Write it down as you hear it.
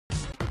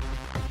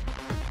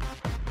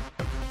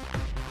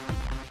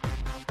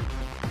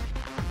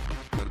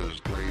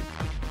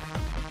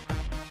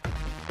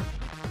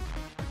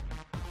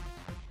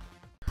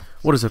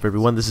What is up,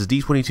 everyone? This is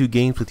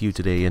D22Games with you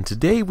today, and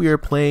today we are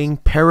playing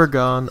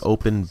Paragon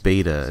Open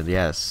Beta. And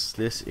yes,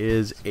 this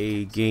is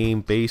a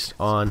game based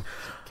on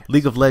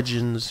League of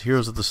Legends,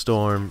 Heroes of the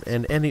Storm,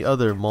 and any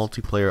other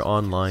multiplayer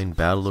online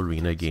battle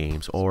arena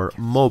games, or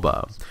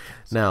MOBA.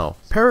 Now,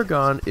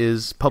 Paragon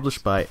is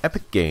published by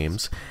Epic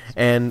Games,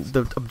 and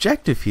the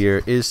objective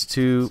here is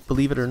to,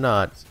 believe it or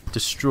not,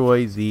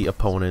 destroy the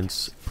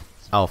opponent's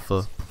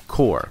alpha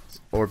core,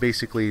 or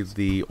basically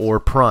the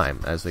ore prime,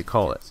 as they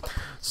call it.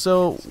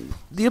 So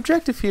the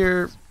objective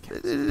here,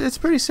 it's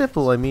pretty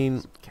simple. I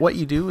mean, what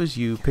you do is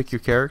you pick your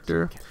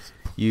character,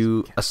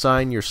 you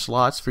assign your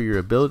slots for your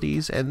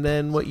abilities, and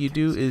then what you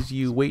do is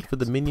you wait for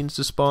the minions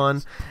to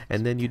spawn,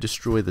 and then you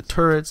destroy the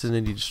turrets, and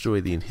then you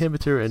destroy the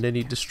inhibitor, and then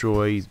you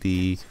destroy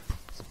the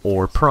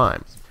ore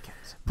prime.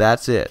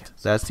 That's it.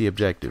 That's the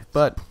objective.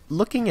 But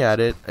looking at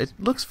it, it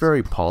looks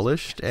very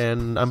polished,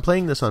 and I'm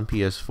playing this on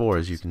PS4,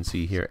 as you can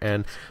see here,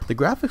 and the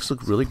graphics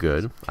look really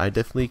good. I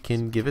definitely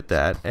can give it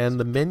that, and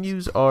the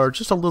menus are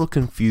just a little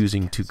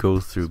confusing to go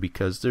through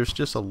because there's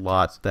just a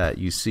lot that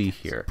you see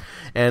here.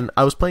 And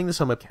I was playing this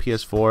on my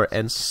PS4,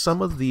 and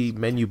some of the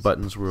menu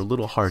buttons were a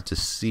little hard to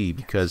see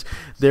because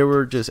they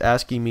were just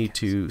asking me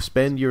to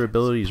spend your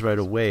abilities right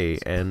away,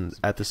 and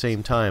at the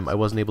same time I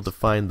wasn't able to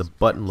find the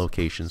button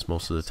locations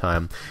most of the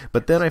time.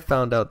 But then I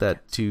found out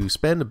that to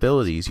spend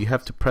abilities, you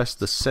have to press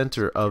the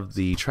center of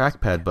the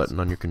trackpad button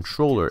on your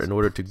controller in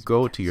order to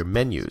go to your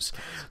menus.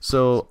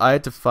 So I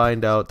had to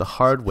find out the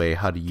hard way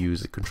how to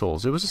use the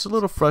controls. It was just a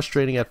little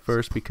frustrating at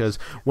first because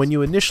when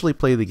you initially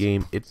play the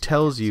game, it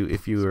tells you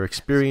if you are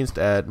experienced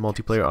at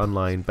multiplayer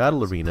online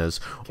battle arenas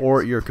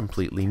or you're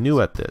completely new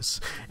at this.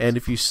 And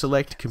if you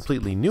select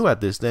completely new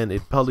at this, then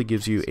it probably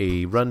gives you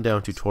a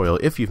rundown tutorial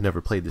if you've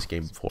never played this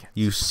game before.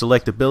 You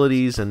select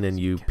abilities, and then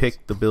you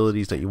pick the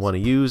abilities that you want to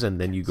use, and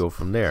then you go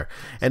from there.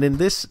 And in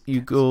this,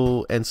 you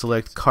go and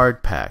select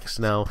card packs.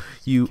 Now,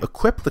 you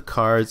equip the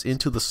cards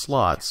into the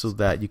slots so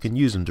that you can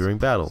use them during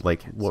battle.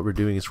 Like what we're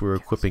doing is we're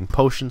equipping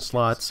potion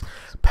slots,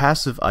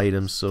 passive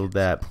items so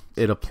that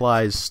it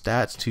applies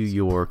stats to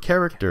your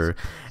character,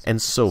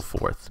 and so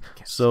forth.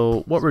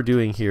 So what we're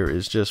doing here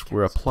is just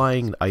we're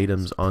applying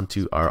items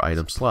onto our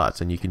item slots,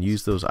 and you can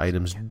use those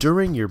items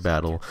during your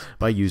battle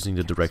by using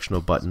the directional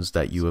buttons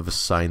that you have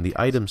assigned the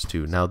items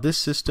to. Now, this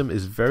system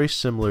is very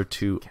similar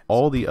to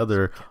all the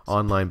other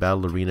online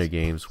battle arena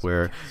games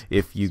where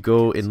if you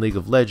go in League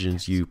of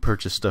Legends, you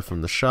purchase stuff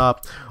from the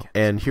shop,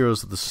 and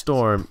Heroes of the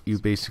Storm, you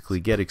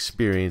basically get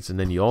experience and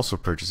then you also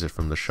purchase it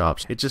from the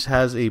shops. It just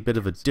has a bit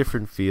of a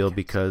different feel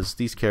because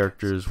these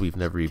characters we've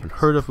never even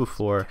heard of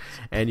before,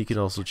 and you can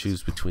also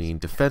choose between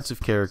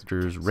defensive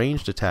characters,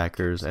 ranged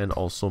attackers, and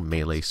also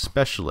melee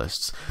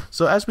specialists.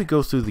 So as we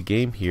go through the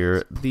game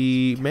here,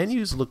 the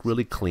menus look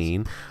really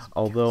clean,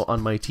 although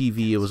on my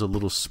TV it was a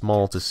little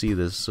small to see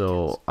this,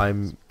 so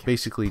I'm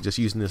basically just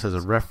using this as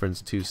a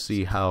reference to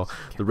see how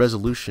the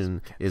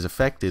resolution is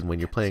affected when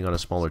you're playing on a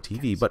smaller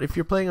TV. But if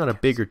you're playing on a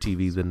bigger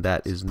TV, then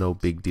that is no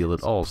big deal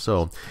at all.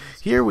 So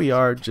here we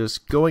are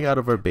just going out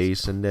of our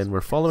base, and then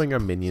we're following our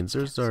minions.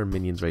 There's our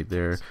minions right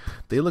there.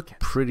 They look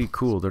pretty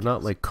cool. They're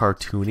not like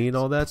cartoony and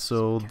all that,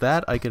 so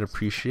that I can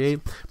appreciate.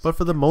 But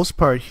for the most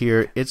part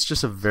here, it's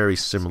just a very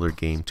similar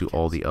game to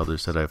all the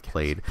others that I've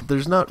played.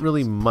 There's not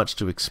really much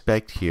to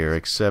expect here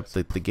except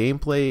that the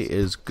gameplay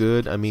is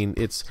good. I mean,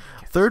 it's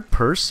third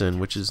person,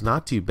 which is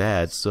not too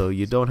bad, so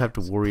you don't have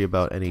to worry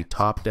about any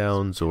top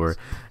downs or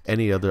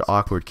any other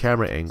awkward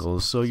camera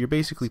angles. So you're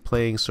basically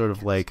playing sort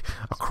of like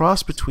a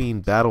cross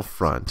between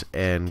Battlefront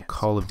and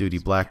Call of Duty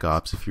Black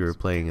Ops if you're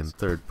playing in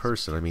third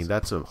person. I mean,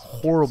 that's a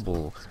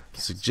horrible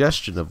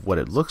suggestion of what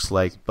it looks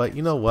like, but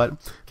you know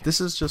what,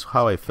 this is just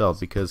how I felt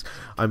because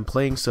I'm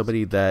playing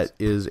somebody that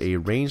is a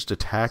ranged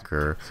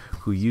attacker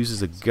who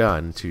uses a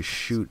gun to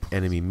shoot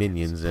enemy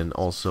minions and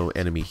also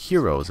enemy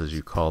heroes, as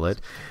you call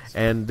it,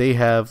 and they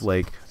have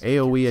like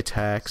AoE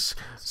attacks,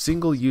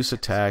 single use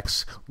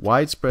attacks,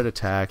 widespread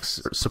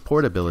attacks,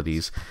 support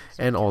abilities,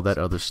 and all that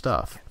other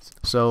stuff.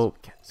 So,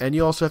 and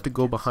you also have to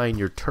go behind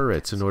your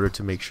turrets in order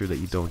to make sure that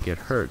you don't get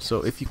hurt.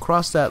 So if you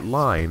cross that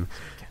line,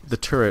 the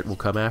turret will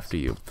come after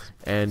you,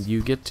 and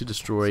you get to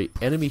destroy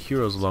enemy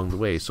heroes along the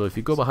way. So if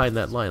you go behind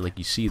that line, like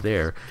you see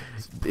there,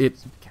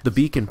 the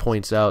beacon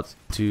points out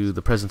to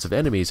the presence of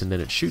enemies and then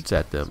it shoots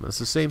at them. It's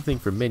the same thing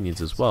for minions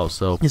as well.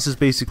 So this is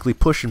basically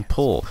push and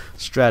pull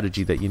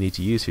strategy that you need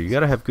to use here. You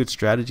gotta have good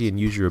strategy and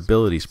use your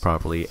abilities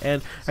properly.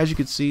 And as you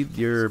can see,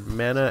 your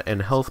mana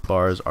and health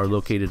bars are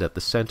located at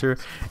the center,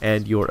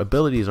 and your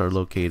abilities are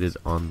located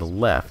on the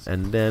left.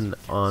 And then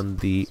on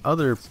the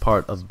other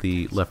part of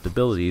the left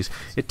abilities,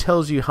 it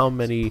tells you how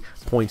many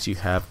points you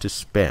have to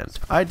spend.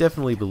 I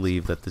definitely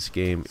believe that this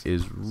game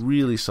is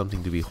really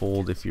something to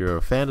behold if you're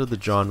a fan of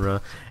the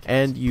genre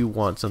and you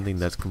want something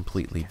that's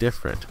completely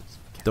different.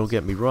 don't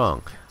get me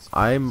wrong.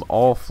 I'm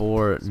all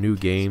for new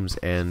games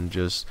and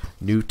just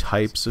new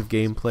types of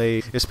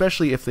gameplay,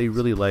 especially if they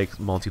really like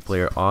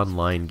multiplayer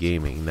online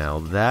gaming. Now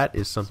that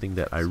is something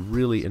that I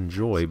really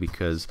enjoy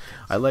because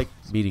I like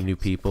meeting new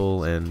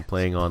people and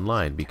playing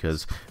online,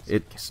 because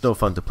it's no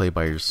fun to play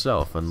by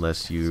yourself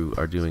unless you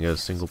are doing a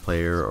single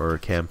player or a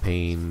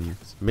campaign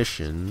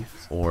mission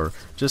or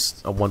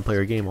just a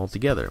one-player game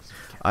altogether.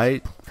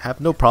 I have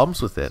no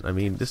problems with it. I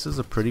mean, this is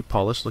a pretty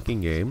polished looking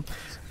game.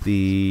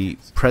 The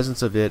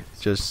presence of it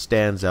just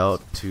stands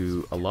out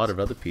to a lot of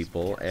other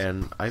people,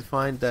 and I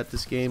find that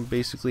this game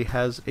basically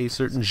has a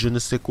certain je ne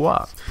sais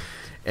quoi.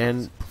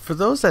 And for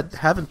those that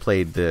haven't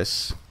played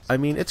this, I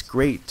mean, it's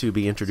great to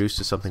be introduced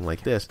to something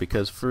like this,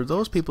 because for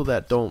those people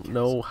that don't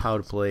know how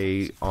to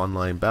play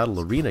online battle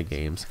arena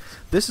games,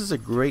 this is a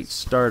great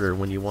starter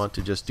when you want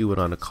to just do it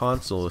on a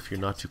console if you're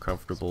not too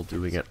comfortable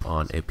doing it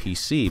on a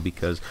PC,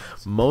 because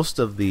most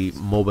of the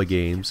MOBA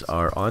games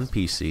are on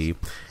PC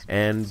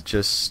and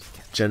just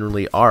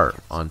generally are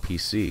on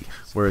PC,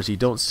 whereas you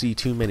don't see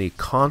too many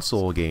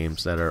console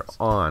games that are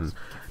on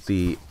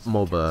the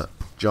MOBA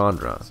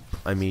genre.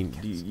 I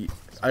mean,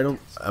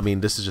 I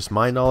mean, this is just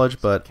my knowledge,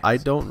 but I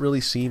don't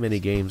really see many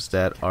games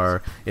that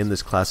are in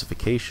this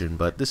classification,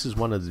 but this is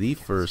one of the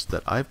first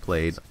that I've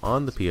played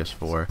on the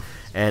PS4,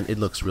 and it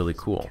looks really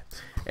cool.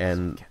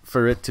 And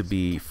for it to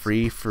be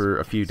free for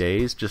a few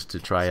days just to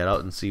try it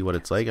out and see what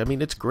it's like, I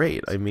mean, it's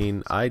great. I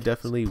mean, I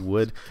definitely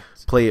would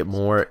play it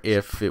more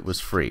if it was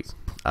free.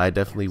 I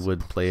definitely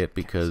would play it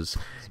because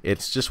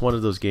it's just one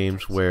of those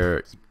games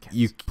where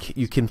you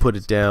can put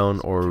it down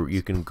or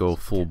you can go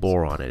full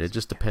bore on it. It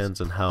just depends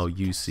on how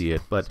you see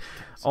it. But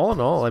all in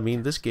all, I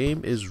mean, this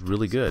game is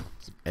really good,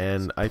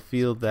 and I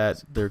feel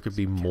that there could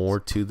be more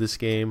to this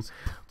game,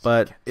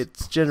 but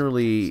it's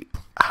generally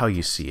how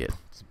you see it.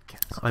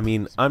 I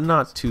mean, I'm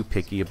not too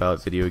picky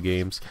about video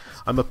games.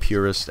 I'm a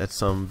purist at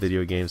some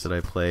video games that I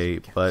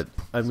play, but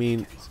I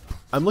mean,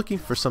 I'm looking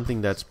for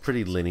something that's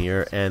pretty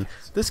linear, and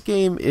this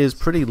game is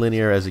pretty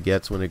linear as it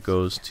gets when it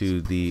goes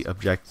to the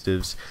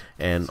objectives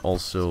and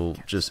also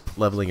just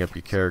leveling up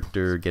your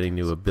character, getting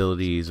new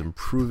abilities,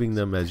 improving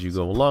them as you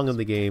go along in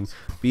the game,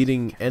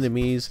 beating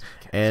enemies,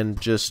 and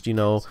just, you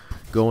know,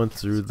 going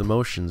through the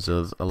motions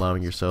of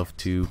allowing yourself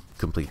to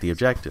complete the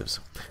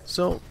objectives.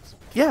 So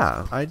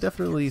yeah, I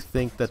definitely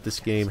think that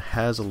this game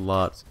has a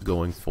lot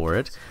going for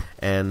it,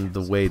 and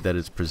the way that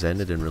it's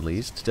presented and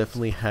released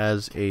definitely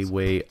has a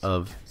way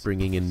of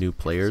bringing in new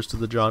players to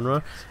the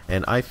genre,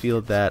 and I feel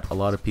that a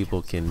lot of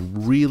people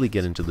can really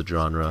get into the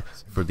genre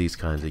for these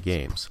kinds of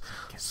games.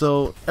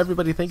 So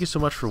everybody, thank you so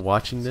much for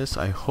watching this.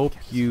 I hope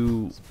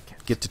you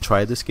get to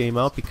try this game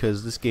out,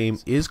 because this game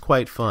is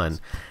quite fun.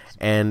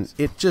 And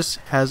it just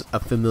has a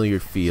familiar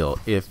feel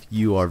if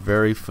you are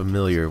very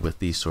familiar with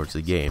these sorts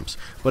of games.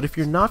 But if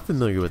you're not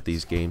familiar with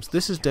these games,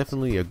 this is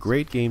definitely a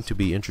great game to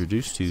be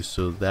introduced to,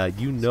 so that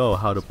you know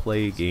how to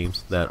play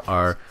games that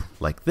are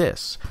like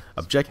this.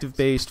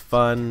 Objective-based,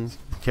 fun,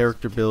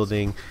 character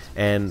building,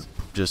 and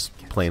just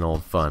plain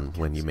old fun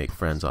when you make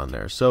friends on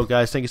there. So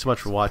guys, thank you so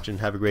much for watching.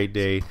 Have a great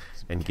day,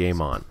 and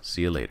game on.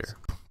 See you later.